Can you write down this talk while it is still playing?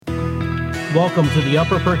Welcome to the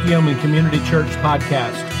Upper Perkiomen Community Church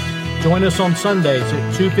podcast. Join us on Sundays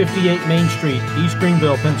at 258 Main Street, East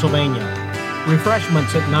Greenville, Pennsylvania.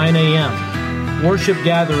 Refreshments at 9 a.m. Worship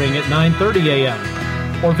gathering at 9:30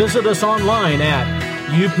 a.m. Or visit us online at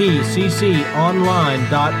upcconline.org.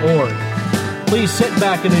 Please sit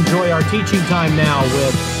back and enjoy our teaching time now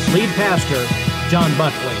with lead pastor John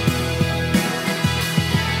Buckley.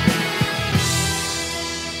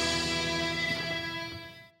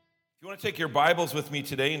 Take your Bibles with me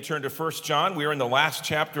today and turn to 1 John. We are in the last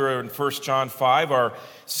chapter in 1 John 5. Our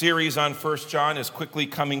series on 1 John is quickly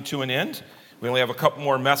coming to an end. We only have a couple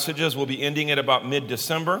more messages. We'll be ending it about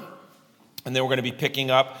mid-December, and then we're going to be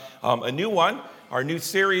picking up a new one. Our new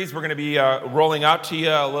series, we're going to be rolling out to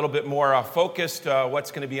you a little bit more focused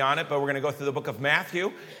what's going to be on it, but we're going to go through the book of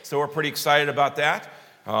Matthew, so we're pretty excited about that.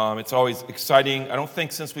 It's always exciting. I don't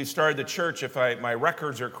think since we started the church, if my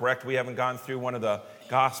records are correct, we haven't gone through one of the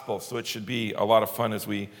Gospels, so it should be a lot of fun as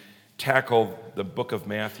we tackle the book of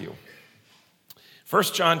Matthew. 1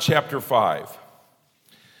 John chapter 5.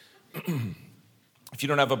 If you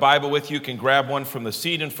don't have a Bible with you, you can grab one from the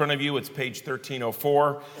seat in front of you. It's page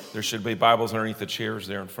 1304. There should be Bibles underneath the chairs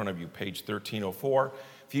there in front of you, page 1304.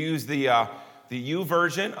 If you use the U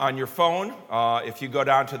version on your phone, if you go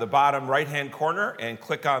down to the bottom right-hand corner and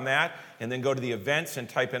click on that, and then go to the events and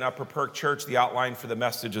type in Upper Perk Church, the outline for the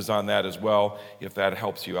message is on that as well, if that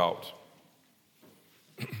helps you out.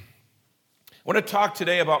 I want to talk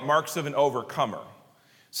today about marks of an overcomer.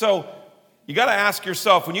 So, you got to ask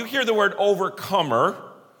yourself, when you hear the word overcomer,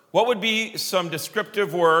 what would be some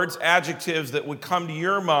descriptive words, adjectives that would come to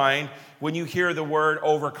your mind when you hear the word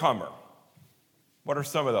overcomer? What are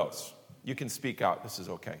some of those? You can speak out. This is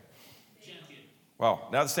okay. Champion. Well,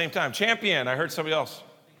 now at the same time, champion. I heard somebody else.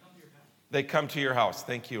 They come to your house.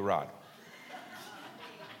 Thank you, Rod.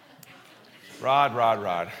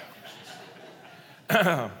 Rod.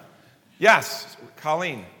 Yes,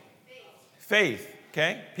 Colleen. Faith.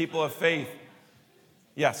 Okay, people of faith.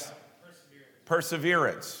 Yes.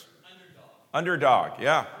 Perseverance. Underdog.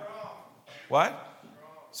 Yeah. What?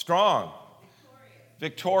 Strong.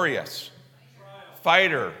 Victorious.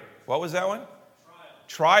 Fighter. What was that one?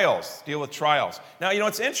 Trials. Deal with trials. Now, you know,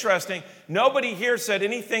 it's interesting. Nobody here said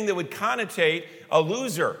anything that would connotate a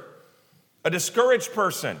loser, a discouraged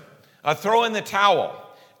person, a throw in the towel.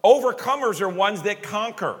 Overcomers are ones that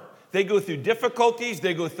conquer. They go through difficulties,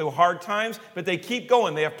 they go through hard times, but they keep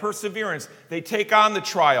going. They have perseverance. They take on the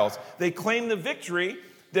trials. They claim the victory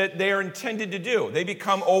that they are intended to do. They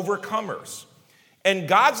become overcomers. And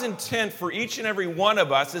God's intent for each and every one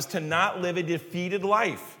of us is to not live a defeated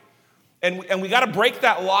life. And we got to break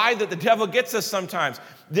that lie that the devil gets us sometimes.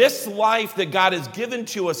 This life that God has given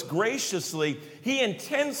to us graciously, he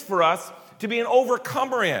intends for us to be an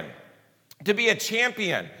overcomer in, to be a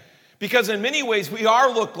champion. Because in many ways, we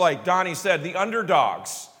are, look like Donnie said, the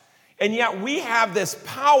underdogs. And yet we have this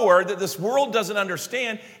power that this world doesn't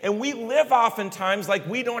understand, and we live oftentimes like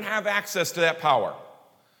we don't have access to that power.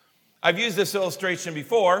 I've used this illustration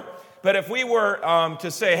before, but if we were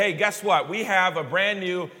to say, hey, guess what? We have a brand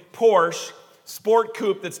new Porsche Sport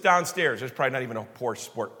Coupe that's downstairs. There's probably not even a Porsche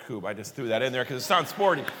Sport Coupe. I just threw that in there because it sounds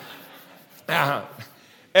sporty.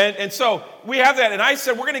 And so we have that, and I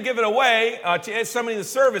said we're going to give it away to somebody in the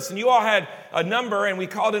service, and you all had a number, and we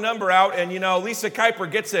called a number out, and, you know, Lisa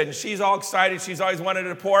Kuiper gets it, and she's all excited. She's always wanted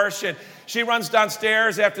a Porsche, and she runs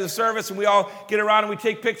downstairs after the service, and we all get around, and we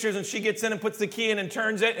take pictures, and she gets in and puts the key in and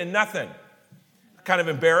turns it, and nothing. Kind of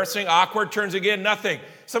embarrassing, awkward, turns again, nothing.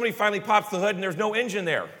 Somebody finally pops the hood, and there's no engine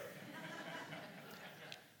there.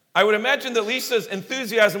 I would imagine that Lisa's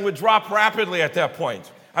enthusiasm would drop rapidly at that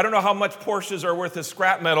point. I don't know how much Porsches are worth as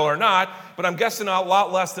scrap metal or not, but I'm guessing a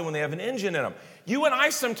lot less than when they have an engine in them. You and I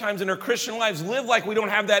sometimes in our Christian lives live like we don't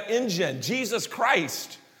have that engine, Jesus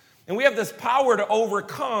Christ. And we have this power to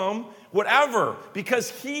overcome whatever because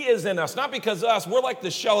he is in us, not because of us. We're like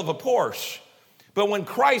the shell of a Porsche. But when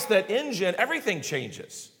Christ, that engine, everything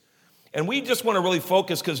changes. And we just want to really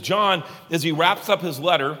focus because John, as he wraps up his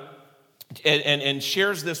letter and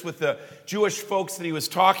shares this with the Jewish folks that he was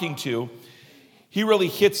talking to, he really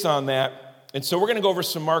hits on that. And so we're going to go over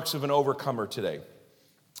some marks of an overcomer today.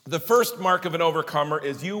 The first mark of an overcomer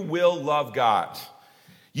is you will love God.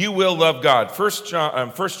 You will love God. 1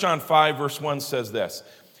 John 5, verse 1 says this.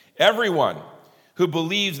 Everyone who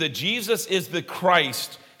believes that Jesus is the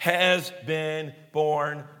Christ has been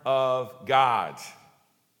born of God.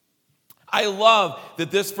 I love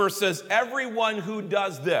that this verse says everyone who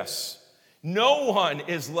does this. No one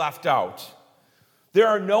is left out. There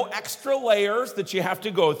are no extra layers that you have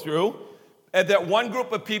to go through. And that one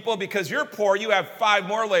group of people, because you're poor, you have 5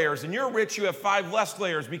 more layers, and you're rich, you have 5 less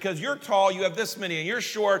layers. Because you're tall, you have this many, and you're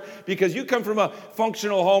short, because you come from a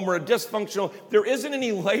functional home or a dysfunctional. There isn't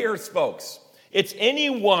any layers, folks. It's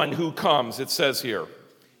anyone who comes, it says here.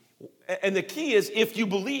 And the key is if you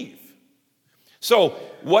believe. So,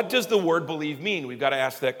 what does the word believe mean? We've got to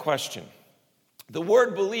ask that question. The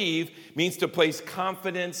word believe means to place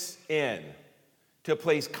confidence in. To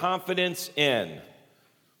place confidence in.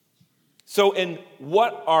 So in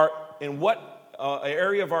what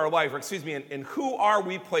area of our life, in who are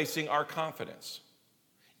we placing our confidence?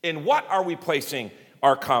 In what are we placing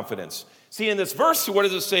our confidence? See, in this verse, what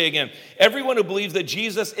does it say again? Everyone who believes that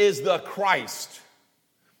Jesus is the Christ.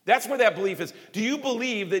 That's where that belief is. Do you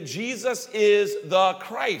believe that Jesus is the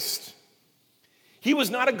Christ? He was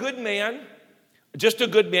not a good man, just a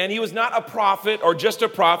good man. He was not a prophet or just a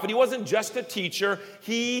prophet. He wasn't just a teacher.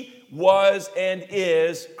 He was and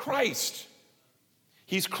is Christ.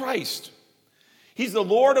 He's Christ. He's the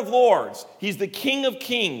Lord of Lords. He's the King of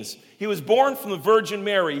Kings. He was born from the Virgin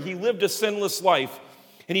Mary. He lived a sinless life.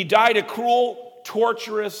 And he died a cruel,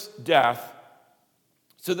 torturous death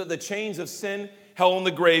so that the chains of sin, hell, and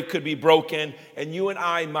the grave could be broken and you and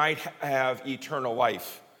I might have eternal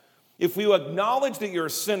life. If we acknowledge that you're a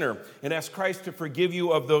sinner and ask Christ to forgive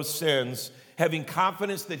you of those sins, having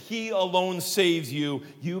confidence that he alone saves you,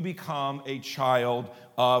 you become a child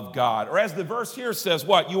of God. Or as the verse here says,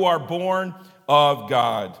 what? You are born of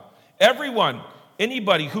God. Everyone,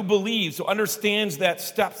 anybody who believes, who understands that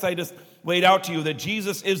steps I just laid out to you, that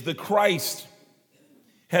Jesus is the Christ,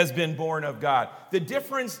 has been born of God. The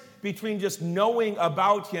difference between just knowing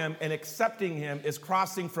about him and accepting him is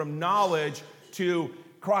crossing from knowledge to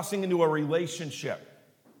crossing into a relationship.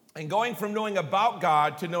 And going from knowing about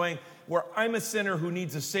God to knowing where I'm a sinner who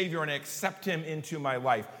needs a Savior and I accept him into my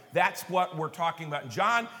life. That's what we're talking about. And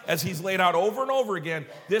John, as he's laid out over and over again,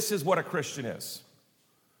 this is what a Christian is.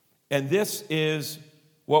 And this is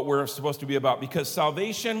what we're supposed to be about, because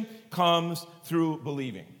salvation comes through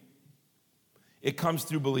believing. It comes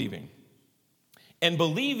through believing. And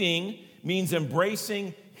believing means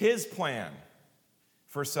embracing his plan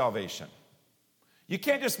for salvation. You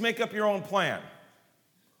can't just make up your own plan.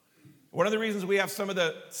 One of the reasons we have some of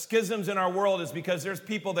the schisms in our world is because there's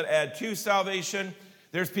people that add to salvation,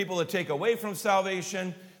 there's people that take away from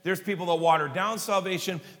salvation, there's people that water down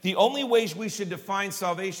salvation. The only way we should define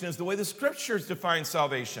salvation is the way the Scriptures define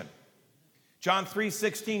salvation. John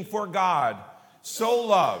 3:16, for God so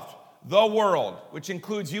loved the world, which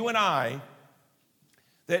includes you and I,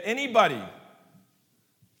 that anybody,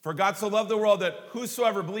 for God so loved the world that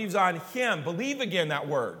whosoever believes on him, believe again that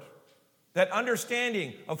word, that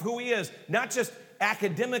understanding of who he is, not just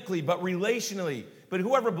academically, but relationally, but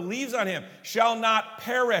whoever believes on him shall not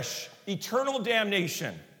perish, eternal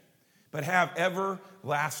damnation, but have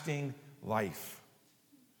everlasting life.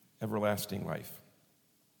 Everlasting life.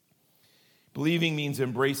 Believing means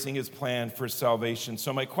embracing his plan for salvation.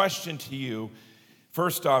 So my question to you,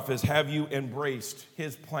 first off, is have you embraced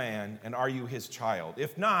his plan and are you his child?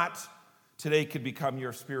 If not, today could become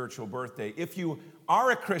your spiritual birthday. If you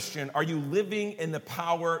are a Christian, are you living in the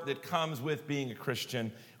power that comes with being a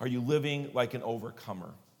Christian? Are you living like an overcomer?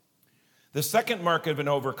 The second mark of an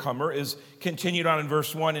overcomer is continued on in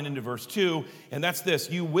verse 1 and into verse 2, and that's this: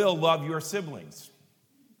 you will love your siblings.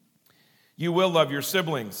 You will love your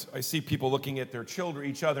siblings. I see people looking at their children,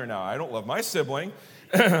 each other now. I don't love my sibling.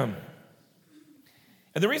 And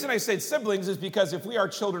the reason I say siblings is because if we are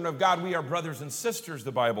children of God, we are brothers and sisters,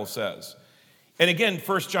 the Bible says. And again,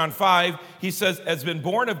 1 John 5, he says, has been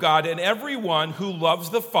born of God, and everyone who loves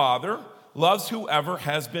the Father loves whoever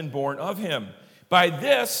has been born of him. By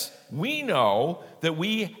this, we know that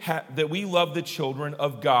we love the children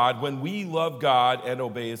of God when we love God and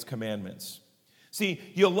obey his commandments. See,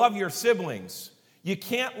 you'll love your siblings. You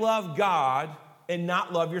can't love God and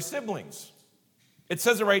not love your siblings. It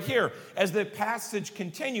says it right here. As the passage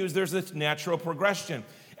continues, there's this natural progression.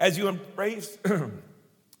 As you embrace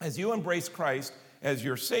Christ as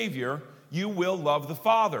your Savior, you will love the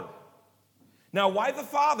Father. Now, why the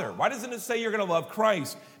Father? Why doesn't it say you're going to love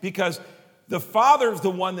Christ? Because the Father is the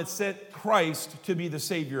one that sent Christ to be the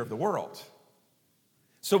Savior of the world.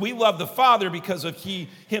 So we love the Father because of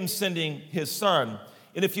him sending his Son.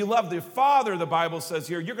 And if you love the Father, the Bible says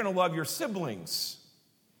here, you're going to love your siblings.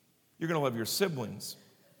 You're going to love your siblings.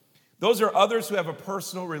 Those are others who have a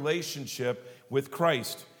personal relationship with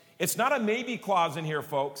Christ. It's not a maybe clause in here,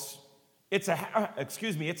 folks. It's a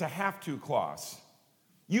have to clause.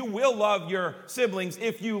 You will love your siblings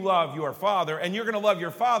if you love your Father, and you're going to love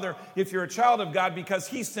your Father if you're a child of God because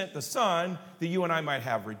he sent the Son that you and I might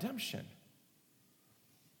have redemption.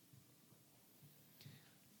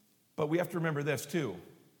 But we have to remember this too.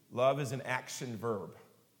 Love is an action verb.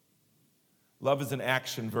 Love is an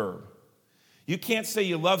action verb. You can't say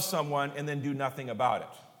you love someone and then do nothing about it.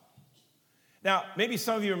 Now, maybe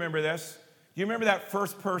some of you remember this. Do you remember that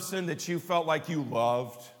first person that you felt like you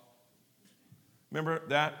loved? Remember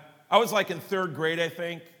that? I was like in 3rd grade, I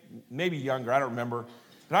think. Maybe younger, I don't remember.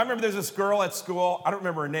 But I remember there's this girl at school. I don't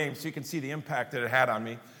remember her name, so you can see the impact that it had on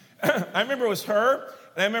me. I remember it was her,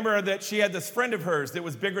 and I remember that she had this friend of hers that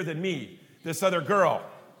was bigger than me, this other girl.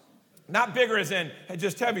 Not bigger as in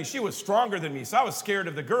just heavy. She was stronger than me, so I was scared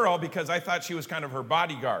of the girl because I thought she was kind of her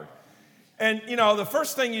bodyguard. And, you know, the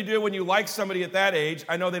first thing you do when you like somebody at that age,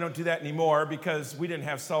 I know they don't do that anymore because we didn't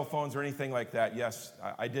have cell phones or anything like that. Yes,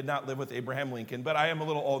 I did not live with Abraham Lincoln, but I am a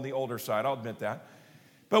little on the older side, I'll admit that.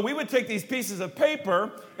 But we would take these pieces of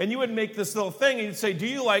paper, and you would make this little thing, and you'd say, do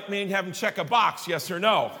you like me? And have them check a box, yes or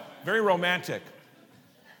no. Very romantic.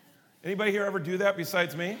 Anybody here ever do that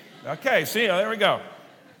besides me? Okay, see, there we go.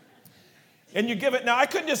 And you give it, now I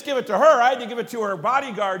couldn't just give it to her, I had to give it to her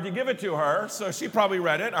bodyguard to give it to her, so she probably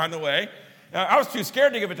read it on the way. I was too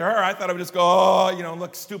scared to give it to her. I thought I would just go,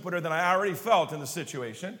 look stupider than I already felt in the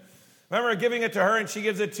situation. I remember giving it to her, and she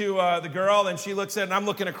gives it to the girl, and she looks at it, and I'm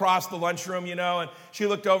looking across the lunchroom, and she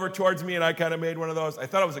looked over towards me, and I kind of made one of those. I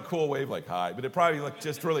thought it was a cool wave, like, hi, but it probably looked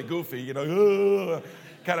just really goofy,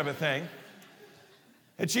 kind of a thing.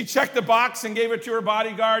 And she checked the box and gave it to her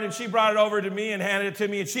bodyguard, and she brought it over to me and handed it to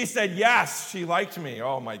me, and she said, yes, she liked me.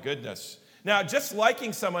 Oh, my goodness. Now, just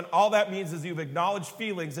liking someone, all that means is you've acknowledged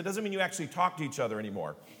feelings. It doesn't mean you actually talk to each other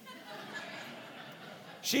anymore.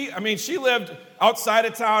 She lived outside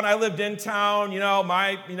of town. I lived in town.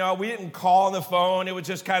 We didn't call on the phone. It was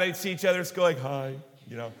just kind of see each other, just go like, hi,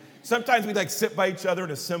 Sometimes we'd sit by each other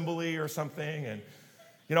in assembly or something, and,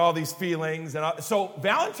 all these feelings. And so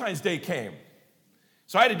Valentine's Day came.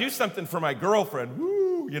 So I had to do something for my girlfriend.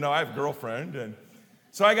 Woo, I have a girlfriend. And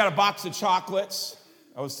so I got a box of chocolates.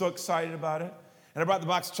 I was so excited about it. And I brought the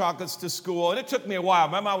box of chocolates to school. And it took me a while.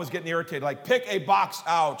 My mom was getting irritated. Like, pick a box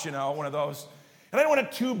out, one of those. And I didn't want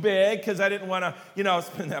it too big because I didn't want to,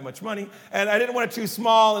 spend that much money. And I didn't want it too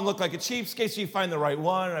small and look like a cheapskate. So you find the right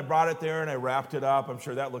one. And I brought it there and I wrapped it up. I'm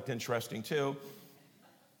sure that looked interesting too.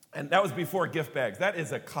 And that was before gift bags. That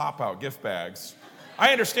is a cop-out, gift bags.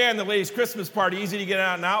 I understand the ladies' Christmas party, easy to get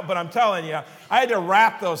out and out, but I'm telling you, I had to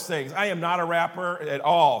wrap those things. I am not a wrapper at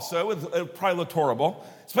all, so it would probably look horrible,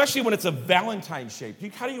 especially when it's a Valentine shape.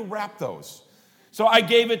 How do you wrap those? So I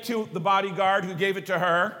gave it to the bodyguard who gave it to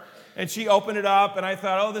her, and she opened it up, and I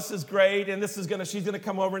thought, oh, this is great, and she's gonna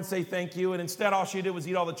come over and say thank you, and instead all she did was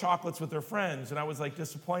eat all the chocolates with her friends, and I was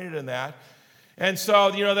disappointed in that. And so,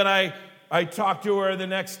 then I talked to her the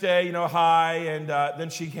next day, hi, and then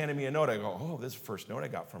she handed me a note. I go, oh, this is the first note I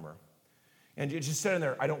got from her. And she said in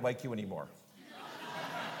there, I don't like you anymore.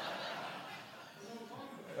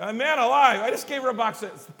 Man alive, I just gave her a box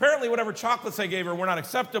of, apparently whatever chocolates I gave her were not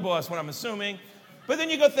acceptable, that's what I'm assuming. But then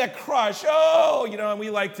you got that crush, and we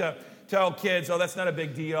like to tell kids, oh, that's not a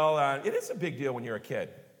big deal. It is a big deal when you're a kid.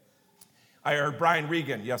 I heard Brian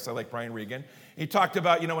Regan, yes, I like Brian Regan. He talked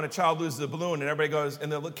about, when a child loses a balloon and everybody goes,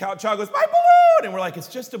 and the child goes, my balloon! And we're like, it's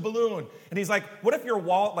just a balloon. And he's like, what if your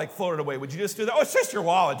wallet floated away? Would you just do that? Oh, it's just your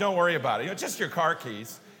wallet. Don't worry about it. It's just your car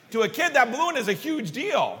keys. To a kid, that balloon is a huge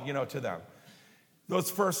deal, to them. Those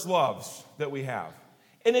first loves that we have.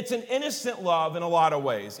 And it's an innocent love in a lot of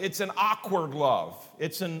ways. It's an awkward love.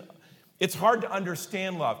 It's hard to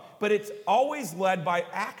understand love. But it's always led by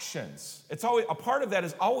actions. It's always, a part of that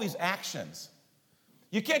is always actions.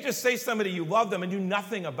 You can't just say to somebody you love them and do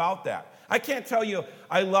nothing about that. I can't tell you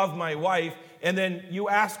I love my wife, and then you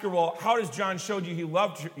ask her, well, how does John showed you he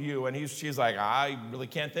loved you? And she's like, I really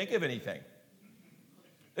can't think of anything.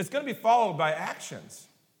 It's going to be followed by actions.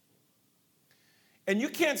 And you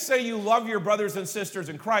can't say you love your brothers and sisters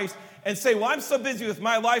in Christ and say, well, I'm so busy with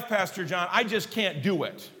my life, Pastor John, I just can't do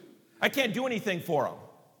it. I can't do anything for them.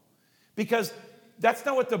 Because that's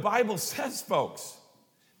not what the Bible says, folks.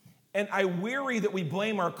 And I worry that we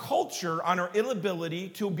blame our culture on our inability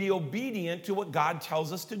to be obedient to what God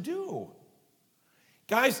tells us to do.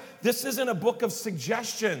 Guys, this isn't a book of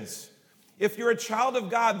suggestions. If you're a child of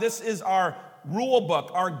God, this is our rule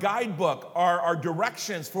book, our guidebook, our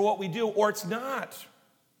directions for what we do, or it's not.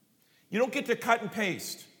 You don't get to cut and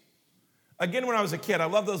paste. Again, when I was a kid, I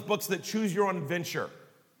love those books that choose your own adventure.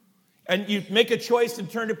 And you make a choice and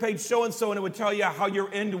turn to page so-and-so, and it would tell you how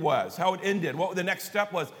your end was, how it ended, what the next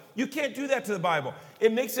step was. You can't do that to the Bible.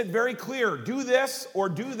 It makes it very clear. Do this or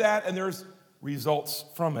do that, and there's results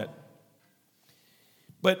from it.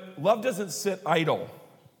 But love doesn't sit idle.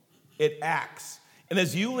 It acts. And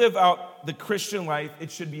as you live out the Christian life,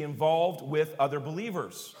 it should be involved with other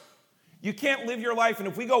believers. You can't live your life, and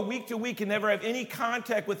if we go week to week and never have any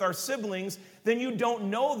contact with our siblings, then you don't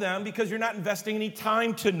know them because you're not investing any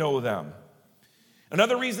time to know them.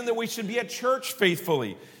 Another reason that we should be at church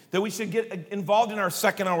faithfully, that we should get involved in our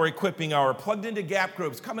second hour equipping hour, plugged into gap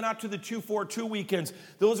groups, coming out to the 242 weekends.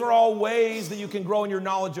 Those are all ways that you can grow in your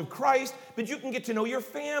knowledge of Christ, but you can get to know your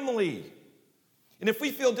family. And if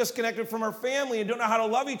we feel disconnected from our family and don't know how to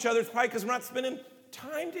love each other, it's probably because we're not spending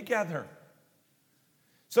time together.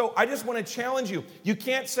 So I just want to challenge you. You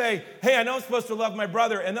can't say, hey, I know I'm supposed to love my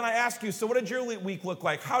brother, and then I ask you, so what did your week look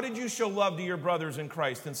like? How did you show love to your brothers in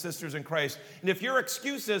Christ and sisters in Christ? And if your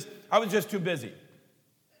excuse is, I was just too busy.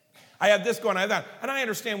 I have this going, I have that. And I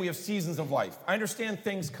understand we have seasons of life. I understand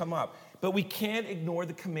things come up. But we can't ignore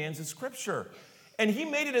the commands of Scripture. And he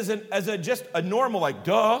made it as just a normal, like,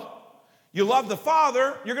 duh. You love the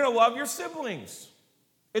Father, you're going to love your siblings.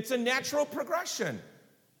 It's a natural progression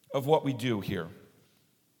of what we do here.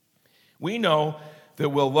 We know that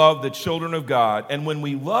we'll love the children of God, and when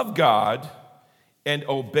we love God and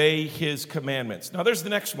obey his commandments. Now there's the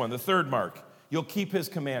next one, the third mark. You'll keep his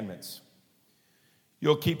commandments.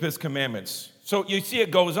 You'll keep his commandments. So you see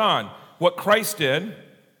it goes on. What Christ did,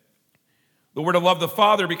 we're to love the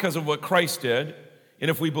Father because of what Christ did. And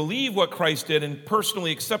if we believe what Christ did and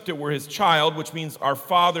personally accept it, we're his child, which means our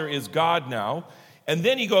Father is God now. And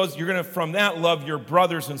then he goes, you're going to, from that, love your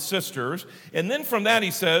brothers and sisters. And then from that, he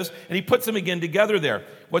says, and he puts them again together there.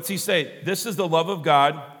 What's he say? This is the love of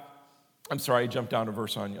God. I'm sorry, I jumped down a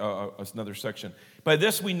verse on another section. By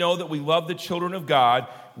this we know that we love the children of God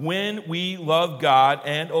when we love God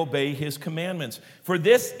and obey his commandments. For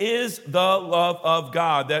this is the love of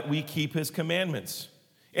God, that we keep his commandments.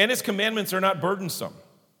 And his commandments are not burdensome.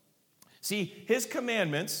 See, his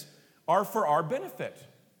commandments are for our benefit.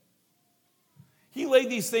 He laid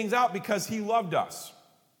these things out because he loved us.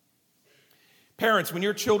 Parents, when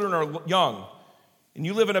your children are young and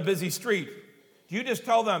you live in a busy street, do you just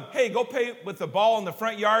tell them, hey, go play with the ball in the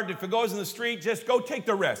front yard. If it goes in the street, just go take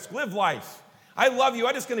the risk. Live life. I love you.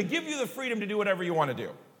 I'm just going to give you the freedom to do whatever you want to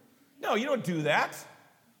do. No, you don't do that.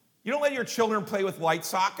 You don't let your children play with light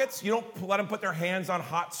sockets. You don't let them put their hands on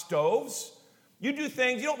hot stoves. You do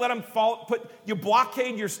things, you don't let them you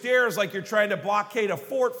blockade your stairs like you're trying to blockade a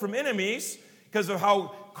fort from enemies because of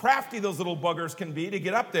how crafty those little buggers can be to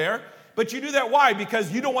get up there. But you do that, why?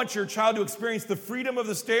 Because you don't want your child to experience the freedom of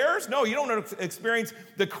the stairs? No, you don't want to experience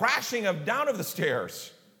the crashing down of the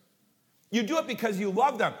stairs. You do it because you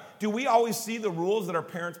love them. Do we always see the rules that our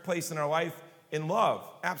parents place in our life in love?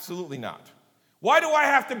 Absolutely not. Why do I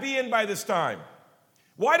have to be in by this time?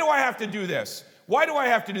 Why do I have to do this? Why do I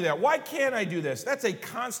have to do that? Why can't I do this? That's a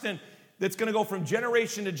constant that's going to go from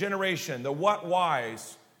generation to generation, the what,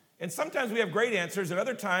 whys. And sometimes we have great answers, and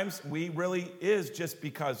other times we really is just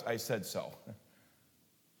because I said so.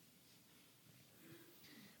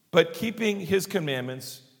 But keeping his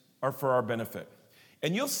commandments are for our benefit.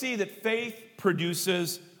 And you'll see that faith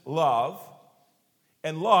produces love,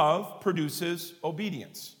 and love produces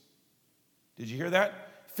obedience. Did you hear that?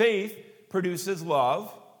 Faith produces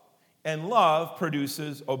love, and love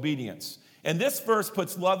produces obedience. And this verse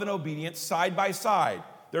puts love and obedience side by side.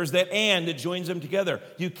 There's that and that joins them together.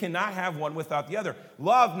 You cannot have one without the other.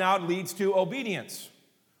 Love now leads to obedience.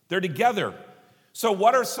 They're together. So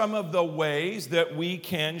what are some of the ways that we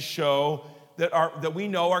can show that we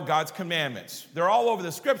know are God's commandments? They're all over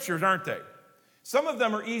the scriptures, aren't they? Some of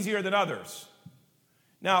them are easier than others.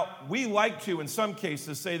 Now, we like to, in some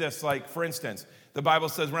cases, say this, like, for instance, the Bible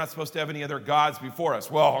says we're not supposed to have any other gods before us.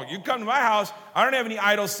 Well, you come to my house, I don't have any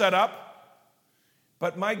idols set up.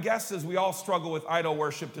 But my guess is we all struggle with idol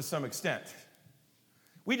worship to some extent.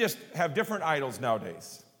 We just have different idols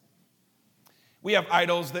nowadays. We have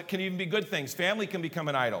idols that can even be good things. Family can become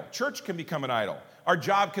an idol. Church can become an idol. Our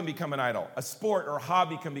job can become an idol. A sport or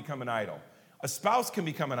hobby can become an idol. A spouse can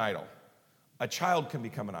become an idol. A child can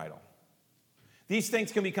become an idol. These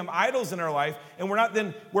things can become idols in our life, and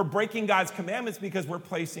we're breaking God's commandments because we're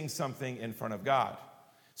placing something in front of God.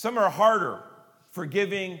 Some are harder,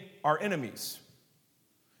 forgiving our enemies,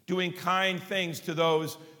 doing kind things to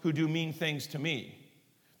those who do mean things to me.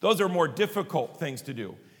 Those are more difficult things to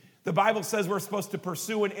do. The Bible says we're supposed to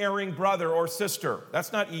pursue an erring brother or sister.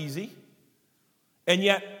 That's not easy. And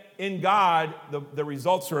yet, in God, the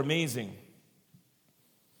results are amazing.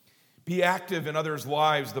 Be active in others'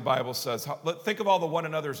 lives, the Bible says. Think of all the one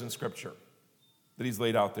another's in Scripture that he's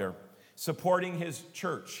laid out there. Supporting his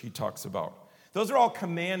church, he talks about. Those are all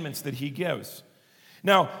commandments that he gives.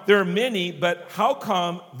 Now, there are many, but how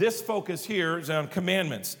come this focus here is on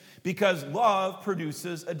commandments? Because love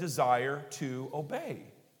produces a desire to obey.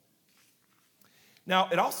 Now,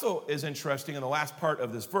 it also is interesting in the last part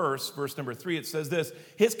of this verse, verse number 3, it says this,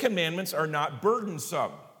 his commandments are not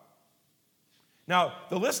burdensome. Now,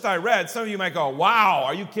 the list I read, some of you might go, wow,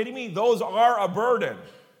 are you kidding me? Those are a burden.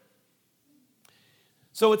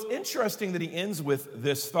 So it's interesting that he ends with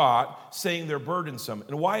this thought, saying they're burdensome.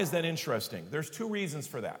 And why is that interesting? There's two reasons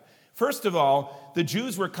for that. First of all, the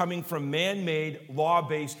Jews were coming from man-made,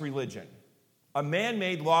 law-based religion. A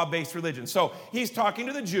man-made, law-based religion. So he's talking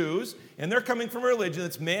to the Jews, and they're coming from a religion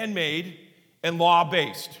that's man-made and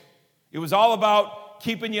law-based. It was all about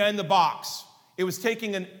keeping you in the box. It was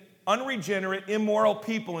taking an unregenerate, immoral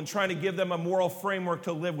people and trying to give them a moral framework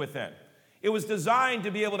to live within. It was designed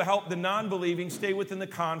to be able to help the non-believing stay within the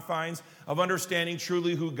confines of understanding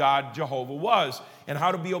truly who God, Jehovah, was, and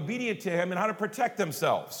how to be obedient to him and how to protect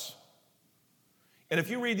themselves. And if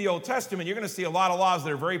you read the Old Testament, you're going to see a lot of laws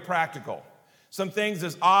that are very practical. Some things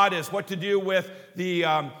as odd as what to do with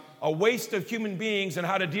a waste of human beings and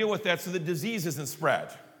how to deal with that so that disease isn't spread.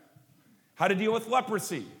 How to deal with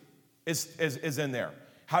leprosy is in there.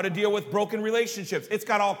 How to deal with broken relationships. It's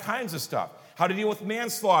got all kinds of stuff. How to deal with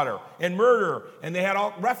manslaughter and murder. And they had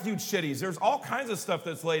all refuge cities. There's all kinds of stuff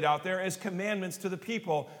that's laid out there as commandments to the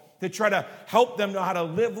people to try to help them know how to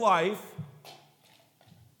live life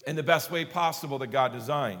in the best way possible that God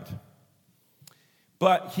designed.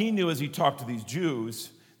 But he knew as he talked to these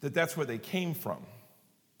Jews that that's where they came from.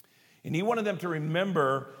 And he wanted them to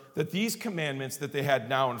remember that these commandments that they had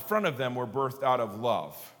now in front of them were birthed out of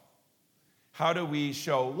love. How do we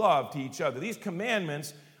show love to each other? These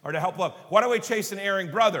commandments are to help love. Why do I chase an erring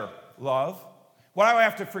brother? Love. Why do I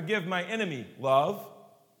have to forgive my enemy? Love.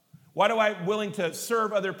 Why do I willing to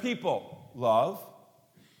serve other people? Love.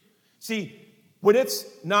 See, when it's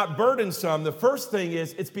not burdensome, the first thing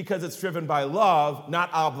is it's because it's driven by love, not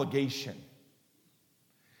obligation.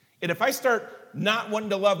 And if I start not wanting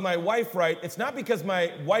to love my wife right, it's not because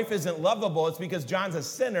my wife isn't lovable, it's because John's a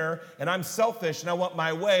sinner and I'm selfish and I want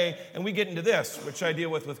my way, and we get into this, which I deal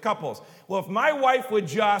with couples. Well, if my wife would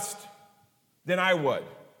just, then I would.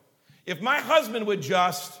 If my husband would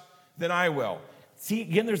just, then I will. See,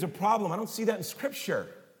 again, there's a problem. I don't see that in Scripture.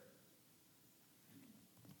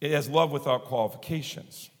 It has love without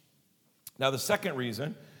qualifications. Now, the second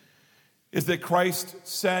reason is that Christ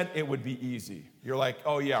said it would be easy. You're like,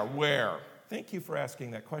 oh yeah, where? Thank you for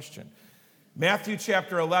asking that question. Matthew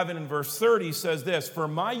chapter 11 and verse 30 says this, for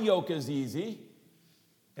my yoke is easy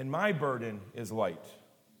and my burden is light.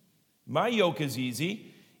 My yoke is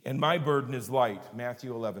easy and my burden is light.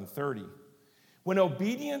 Matthew 11:30. When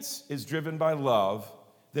obedience is driven by love,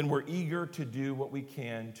 then we're eager to do what we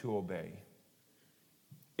can to obey.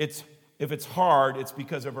 If it's hard, it's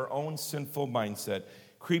because of our own sinful mindset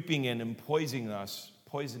creeping in and poisoning us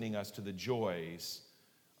to the joys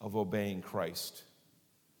of obeying Christ.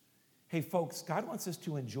 Hey, folks, God wants us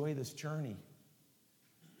to enjoy this journey.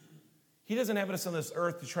 He doesn't have us on this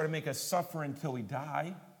earth to try to make us suffer until we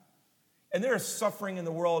die. And there is suffering in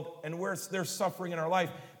the world, and there's suffering in our life.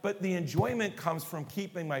 But the enjoyment comes from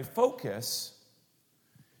keeping my focus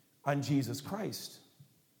on Jesus Christ.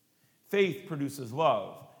 Faith produces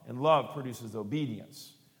love, and love produces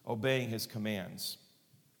obedience, obeying his commands.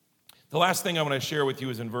 The last thing I want to share with you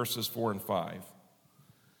is in verses 4 and 5.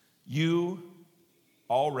 You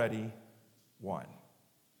already won.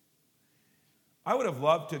 I would have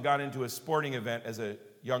loved to have gone into a sporting event as a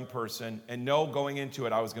young person and know going into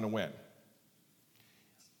it I was going to win.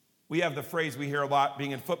 We have the phrase we hear a lot,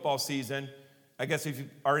 being in football season. I guess if you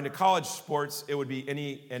are into college sports, it would be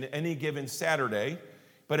any given Saturday.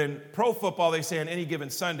 But in pro football, they say on any given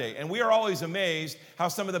Sunday. And we are always amazed how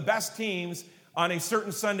some of the best teams on a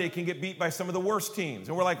certain Sunday can get beat by some of the worst teams.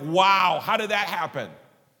 And we're like, wow, how did that happen?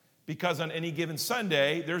 Because on any given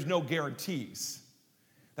Sunday, there's no guarantees.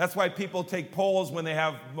 That's why people take polls when they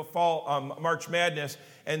have March Madness,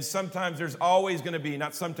 and sometimes there's always going to be,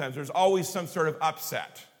 not sometimes, there's always some sort of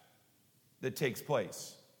upset that takes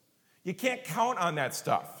place. You can't count on that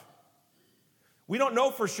stuff. We don't know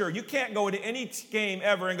for sure. You can't go into any game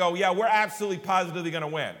ever and go, yeah, we're absolutely positively going to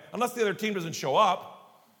win, unless the other team doesn't show up.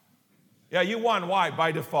 Yeah, you won. Why?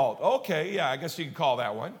 By default. Okay, yeah, I guess you could call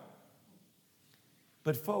that one.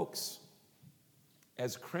 But folks,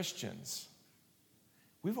 as Christians,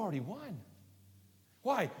 we've already won.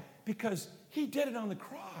 Why? Because he did it on the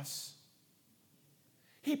cross.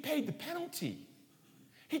 He paid the penalty.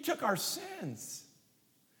 He took our sins.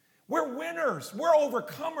 We're winners. We're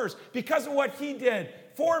overcomers because of what he did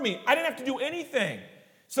for me. I didn't have to do anything.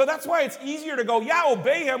 So that's why it's easier to go, yeah,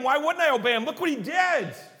 obey him. Why wouldn't I obey him? Look what he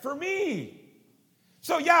did for me.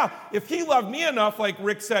 So yeah, if he loved me enough, like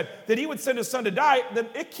Rick said, that he would send his son to die, then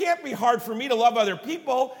it can't be hard for me to love other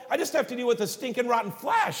people. I just have to deal with the stinking rotten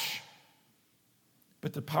flesh.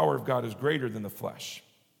 But the power of God is greater than the flesh.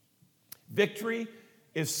 Victory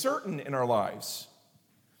is certain in our lives.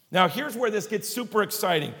 Now, here's where this gets super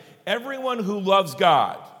exciting. Everyone who loves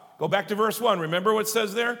God, go back to verse 1. Remember what it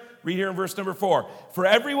says there? Read here in verse number 4. For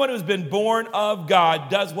everyone who's been born of God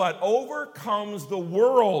does what? Overcomes the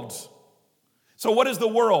world. So what is the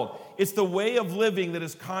world? It's the way of living that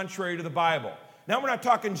is contrary to the Bible. Now we're not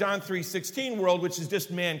talking John 3:16 world, which is just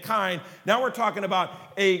mankind. Now we're talking about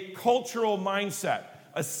a cultural mindset,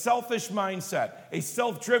 a selfish mindset, a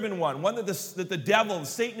self-driven one that the devil,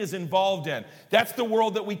 Satan, is involved in. That's the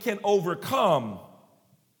world that we can overcome.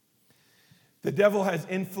 The devil has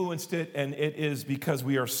influenced it, and it is because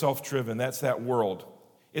we are self-driven. That's that world.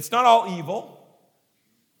 It's not all evil,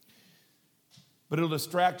 but it'll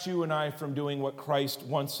distract you and I from doing what Christ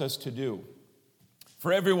wants us to do.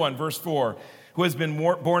 For everyone, verse 4, who has been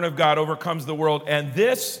born of God overcomes the world, and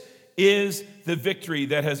this is the victory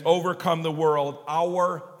that has overcome the world,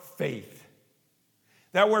 our faith.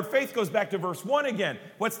 That word faith goes back to verse 1 again.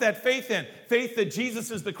 What's that faith in? Faith that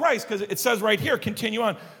Jesus is the Christ, because it says right here, continue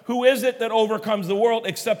on, who is it that overcomes the world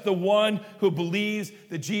except the one who believes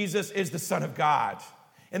that Jesus is the Son of God?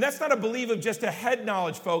 And that's not a belief of just a head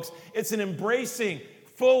knowledge, folks. It's an embracing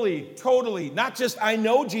fully, totally, not just I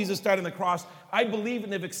know Jesus died on the cross, I believe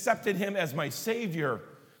and have accepted him as my Savior.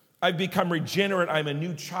 I've become regenerate. I'm a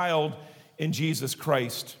new child in Jesus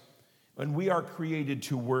Christ. And we are created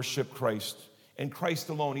to worship Christ and Christ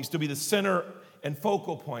alone. He's to be the center and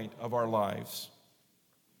focal point of our lives.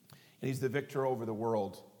 And he's the victor over the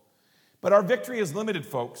world. But our victory is limited,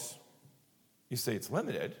 folks. You say it's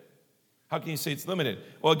limited? How can you say it's limited?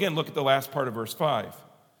 Well, again, look at the last part of verse 5.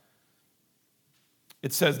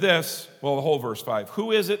 It says this, well, the whole verse 5.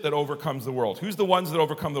 Who is it that overcomes the world? Who's the ones that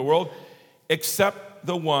overcome the world? Except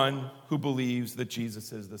the one who believes that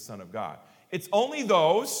Jesus is the Son of God. It's only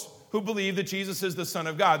those who believe that Jesus is the Son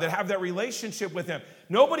of God, that have that relationship with him.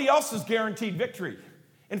 Nobody else is guaranteed victory.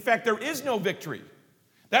 In fact, there is no victory.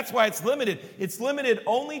 That's why it's limited. It's limited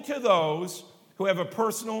only to those who have a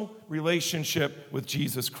personal relationship with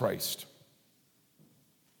Jesus Christ.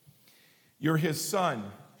 You're his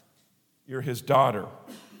son. You're his daughter.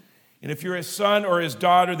 And if you're his son or his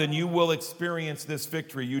daughter, then you will experience this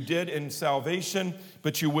victory. You did in salvation,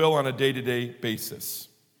 but you will on a day-to-day basis.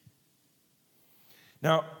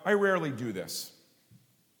 Now, I rarely do this.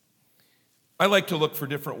 I like to look for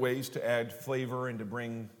different ways to add flavor and to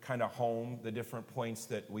bring kind of home the different points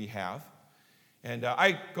that we have. And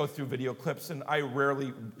I go through video clips, and I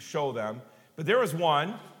rarely show them. But there is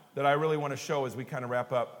one that I really want to show as we kind of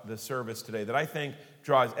wrap up the service today that I think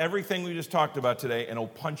draws everything we just talked about today and will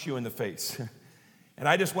punch you in the face. And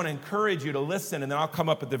I just want to encourage you to listen, and then I'll come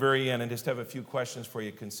up at the very end and just have a few questions for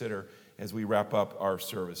you to consider as we wrap up our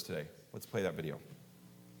service today. Let's play that video.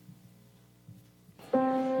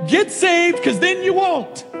 Get saved, because then you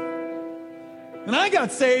won't. And I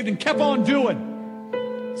got saved and kept on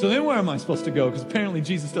doing. So then where am I supposed to go? Because apparently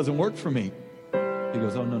Jesus doesn't work for me. He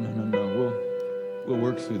goes, oh, no. We'll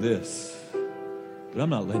work through this. But I'm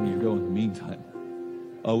not letting you go in the meantime.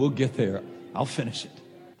 Oh, we'll get there. I'll finish it.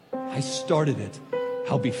 I started it.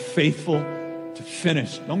 I'll be faithful to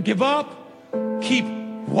finish. Don't give up. Keep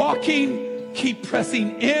walking. Keep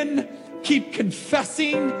pressing in. Keep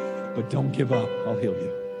confessing. But don't give up. I'll heal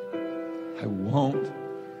you. I won't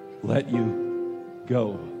let you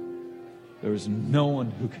go. There is no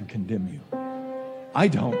one who can condemn you. I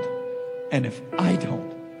don't. And if I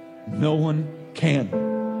don't, no one can.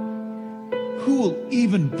 Who will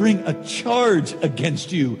even bring a charge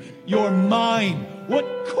against you? You're mine. What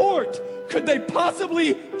court could they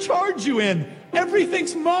possibly charge you in?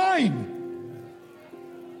 Everything's mine.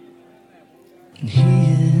 He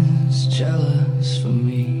is jealous for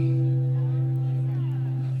me.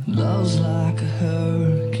 Love's like a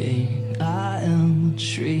hurricane. I am a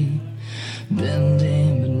tree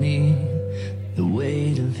bending beneath the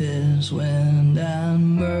weight of his wind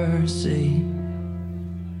and mercy.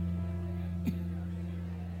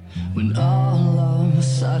 When all of a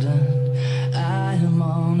sudden I am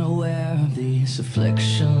unaware of these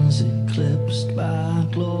afflictions eclipsed by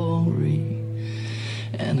glory,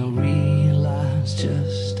 and I realize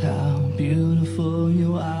just how beautiful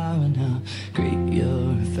you are and how great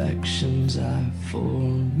your affections are for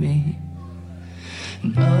me.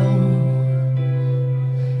 And oh,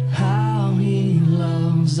 how he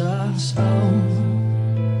loves us, oh,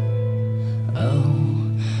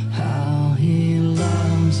 how he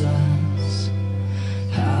loves us,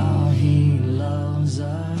 how he loves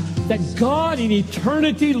us. that God in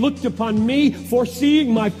eternity looked upon me,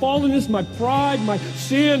 foreseeing my fallenness, my pride, my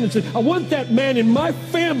sin, and said, I want that man in my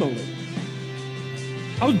family.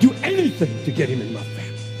 I will do anything to get him in my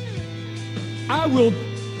family. I will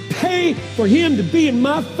pay for him to be in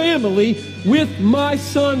my family with my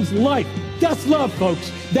son's life. That's love, folks.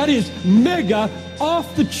 That is mega,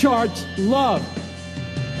 off-the-charts love.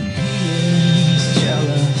 He's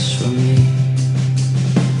jealous for me.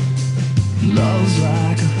 Love's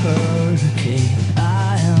like a hurricane.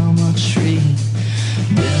 I am a tree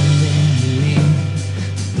bending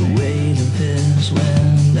beneath the weight of his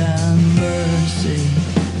wind and mercy.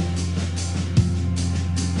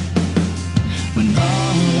 When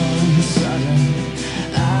all of a sudden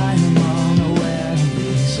I am unaware of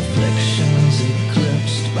these afflictions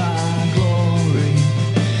eclipsed by glory,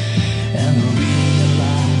 and I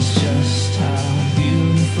realize just how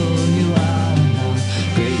beautiful you are and how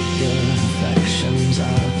great your affections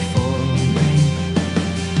are for me.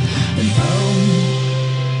 And oh,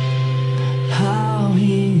 how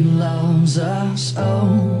he loves us,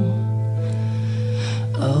 oh,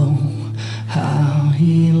 how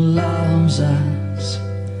he loves us,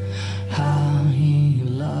 how he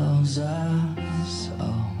loves us,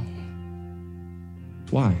 oh.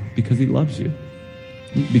 Why? Because he loves you.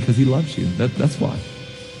 Because he loves you. That's why.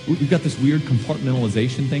 We've got this weird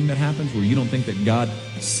compartmentalization thing that happens where you don't think that God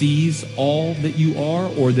sees all that you are,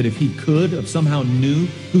 or that if he could have somehow knew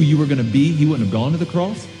who you were going to be, he wouldn't have gone to the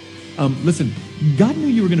cross. Listen, God knew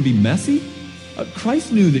you were going to be messy.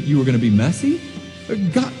 Christ knew that you were going to be messy.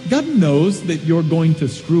 God knows that you're going to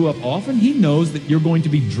screw up often. He knows that you're going to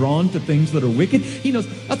be drawn to things that are wicked. He knows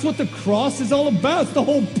that's what the cross is all about. It's the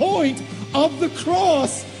whole point of the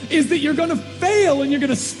cross is that you're going to fail and you're going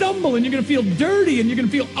to stumble and you're going to feel dirty and you're going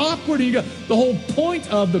to feel awkward. And the whole point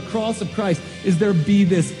of the cross of Christ is there be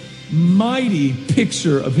this mighty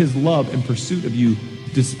picture of his love and pursuit of you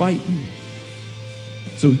despite you.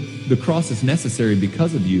 So the cross is necessary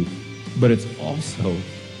because of you, but it's also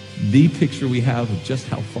the picture we have of just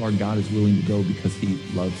how far God is willing to go because he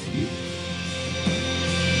loves you.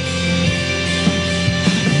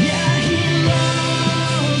 Yeah, he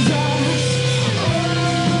loves us. Oh,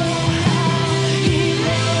 how he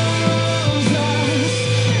loves us.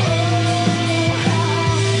 Oh, how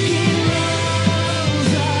he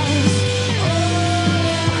loves us. Oh,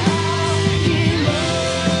 how he loves.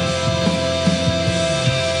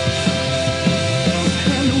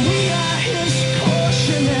 And we are his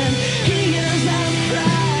portion, and he is our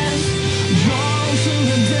prize. Drawn to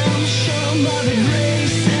redemption by the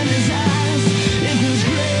grace in his eyes. If his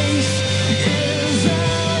grace is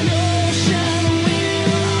an ocean, we're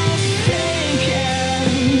all sinking.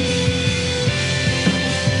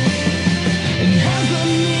 And heaven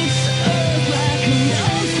meets earth like an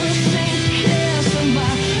unforeseen kiss, and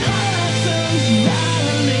my heart turns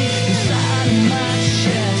violently inside of my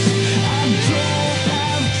chest. I don't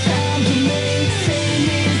have time to maintain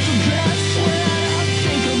these regrets when I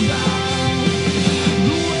think about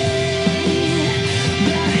the way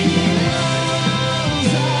that he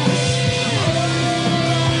loves us. Oh,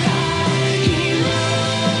 how he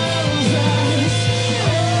loves us.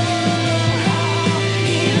 Oh, how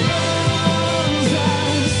he loves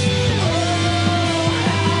us. Oh,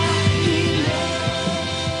 how he loves.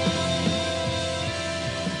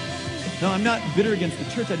 No, I'm not bitter against the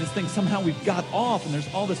church. I just think somehow we've got off and there's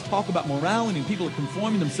all this talk about morality and people are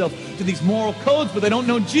conforming themselves to these moral codes, but they don't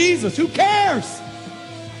know Jesus. Who cares?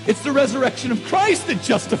 It's the resurrection of Christ that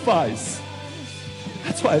justifies.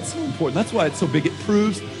 That's why it's so important. That's why it's so big. It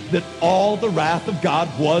proves that all the wrath of God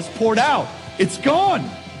was poured out. It's gone.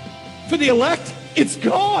 For the elect, it's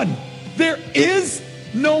gone. There is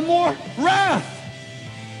no more wrath.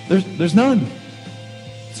 There's none.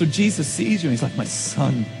 So Jesus sees you and he's like, my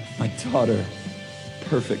son, my daughter,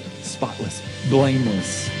 perfect, spotless,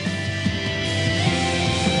 blameless.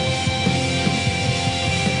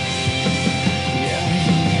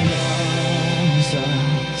 Loves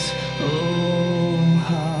us. Oh,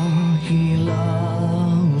 how he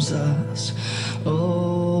loves us.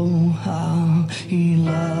 Oh, how he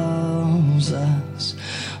loves us.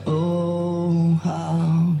 Oh,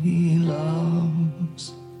 how he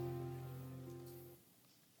loves.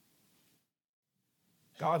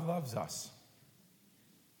 God loves us.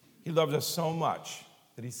 He loved us so much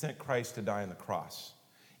that he sent Christ to die on the cross.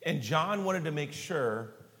 And John wanted to make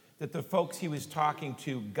sure that the folks he was talking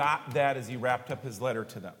to got that as he wrapped up his letter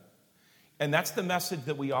to them. And that's the message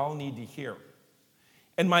that we all need to hear.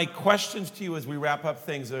 And my questions to you as we wrap up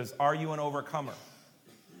things is, are you an overcomer?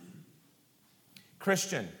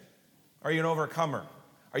 Christian, are you an overcomer?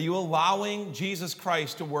 Are you allowing Jesus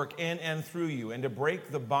Christ to work in and through you and to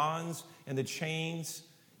break the bonds and the chains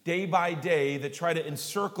day by day that try to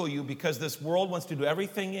encircle you because this world wants to do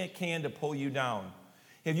everything it can to pull you down?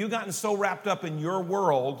 Have you gotten so wrapped up in your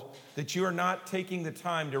world that you are not taking the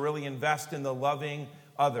time to really invest in the loving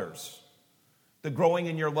others, the growing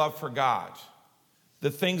in your love for God,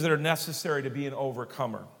 the things that are necessary to be an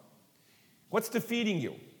overcomer? What's defeating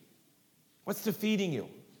you? What's defeating you?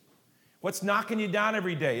 What's knocking you down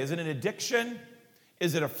every day? Is it an addiction?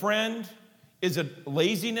 Is it a friend? Is it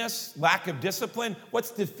laziness, lack of discipline?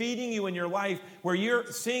 What's defeating you in your life where you're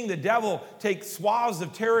seeing the devil take swaths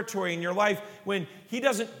of territory in your life when he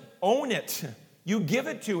doesn't own it? You give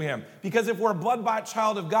it to him. Because if we're a blood-bought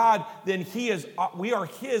child of God, then we are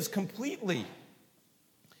his completely.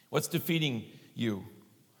 What's defeating you?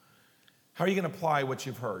 How are you going to apply what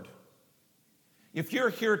you've heard? If you're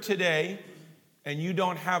here today and you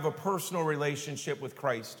don't have a personal relationship with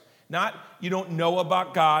Christ, not you don't know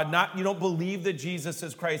about God, not you don't believe that Jesus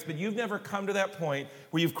is Christ, but you've never come to that point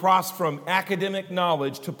where you've crossed from academic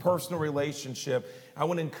knowledge to personal relationship, I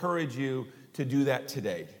want to encourage you to do that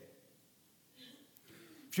today.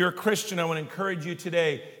 If you're a Christian, I want to encourage you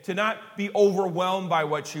today to not be overwhelmed by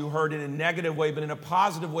what you heard in a negative way, but in a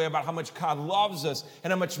positive way about how much God loves us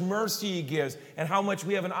and how much mercy he gives and how much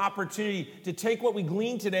we have an opportunity to take what we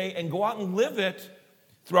gleaned today and go out and live it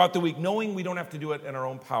throughout the week, knowing we don't have to do it in our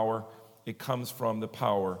own power. It comes from the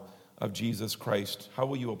power of Jesus Christ. How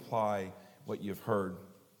will you apply what you've heard?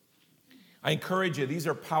 I encourage you, these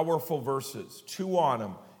are powerful verses. Chew on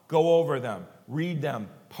them, go over them, read them,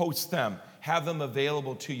 post them, have them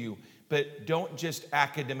available to you, but don't just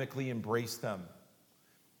academically embrace them.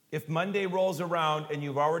 If Monday rolls around and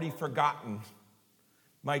you've already forgotten,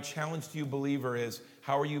 my challenge to you, believer, is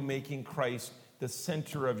how are you making Christ the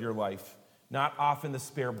center of your life, not off in the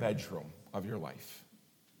spare bedroom of your life?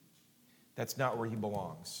 That's not where he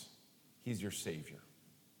belongs. He's your Savior.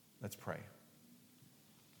 Let's pray.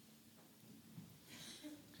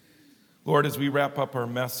 Lord, as we wrap up our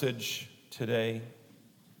message today,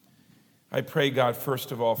 I pray, God,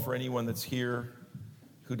 first of all, for anyone that's here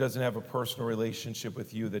who doesn't have a personal relationship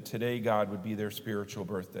with you, that today, God, would be their spiritual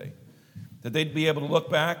birthday. That they'd be able to look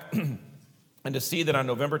back and to see that on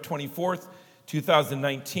November 24th,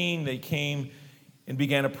 2019, they came and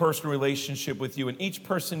began a personal relationship with you. And each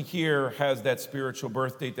person here has that spiritual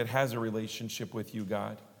birth date that has a relationship with you,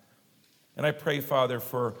 God. And I pray, Father,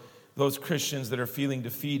 for those Christians that are feeling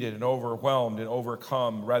defeated and overwhelmed and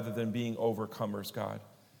overcome rather than being overcomers, God.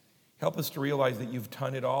 Help us to realize that you've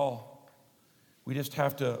done it all. We just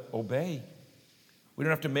have to obey. We don't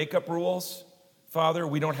have to make up rules, Father.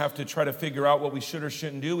 We don't have to try to figure out what we should or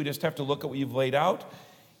shouldn't do. We just have to look at what you've laid out,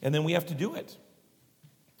 and then we have to do it.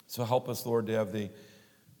 So help us, Lord, to have the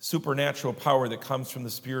supernatural power that comes from the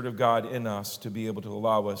Spirit of God in us to be able to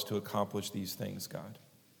allow us to accomplish these things, God.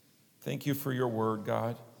 Thank you for your word,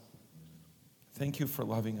 God. Thank you for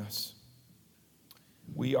loving us.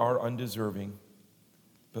 We are undeserving.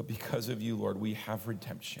 But because of you, Lord, we have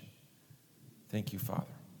redemption. Thank you,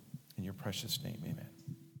 Father. In your precious name, amen.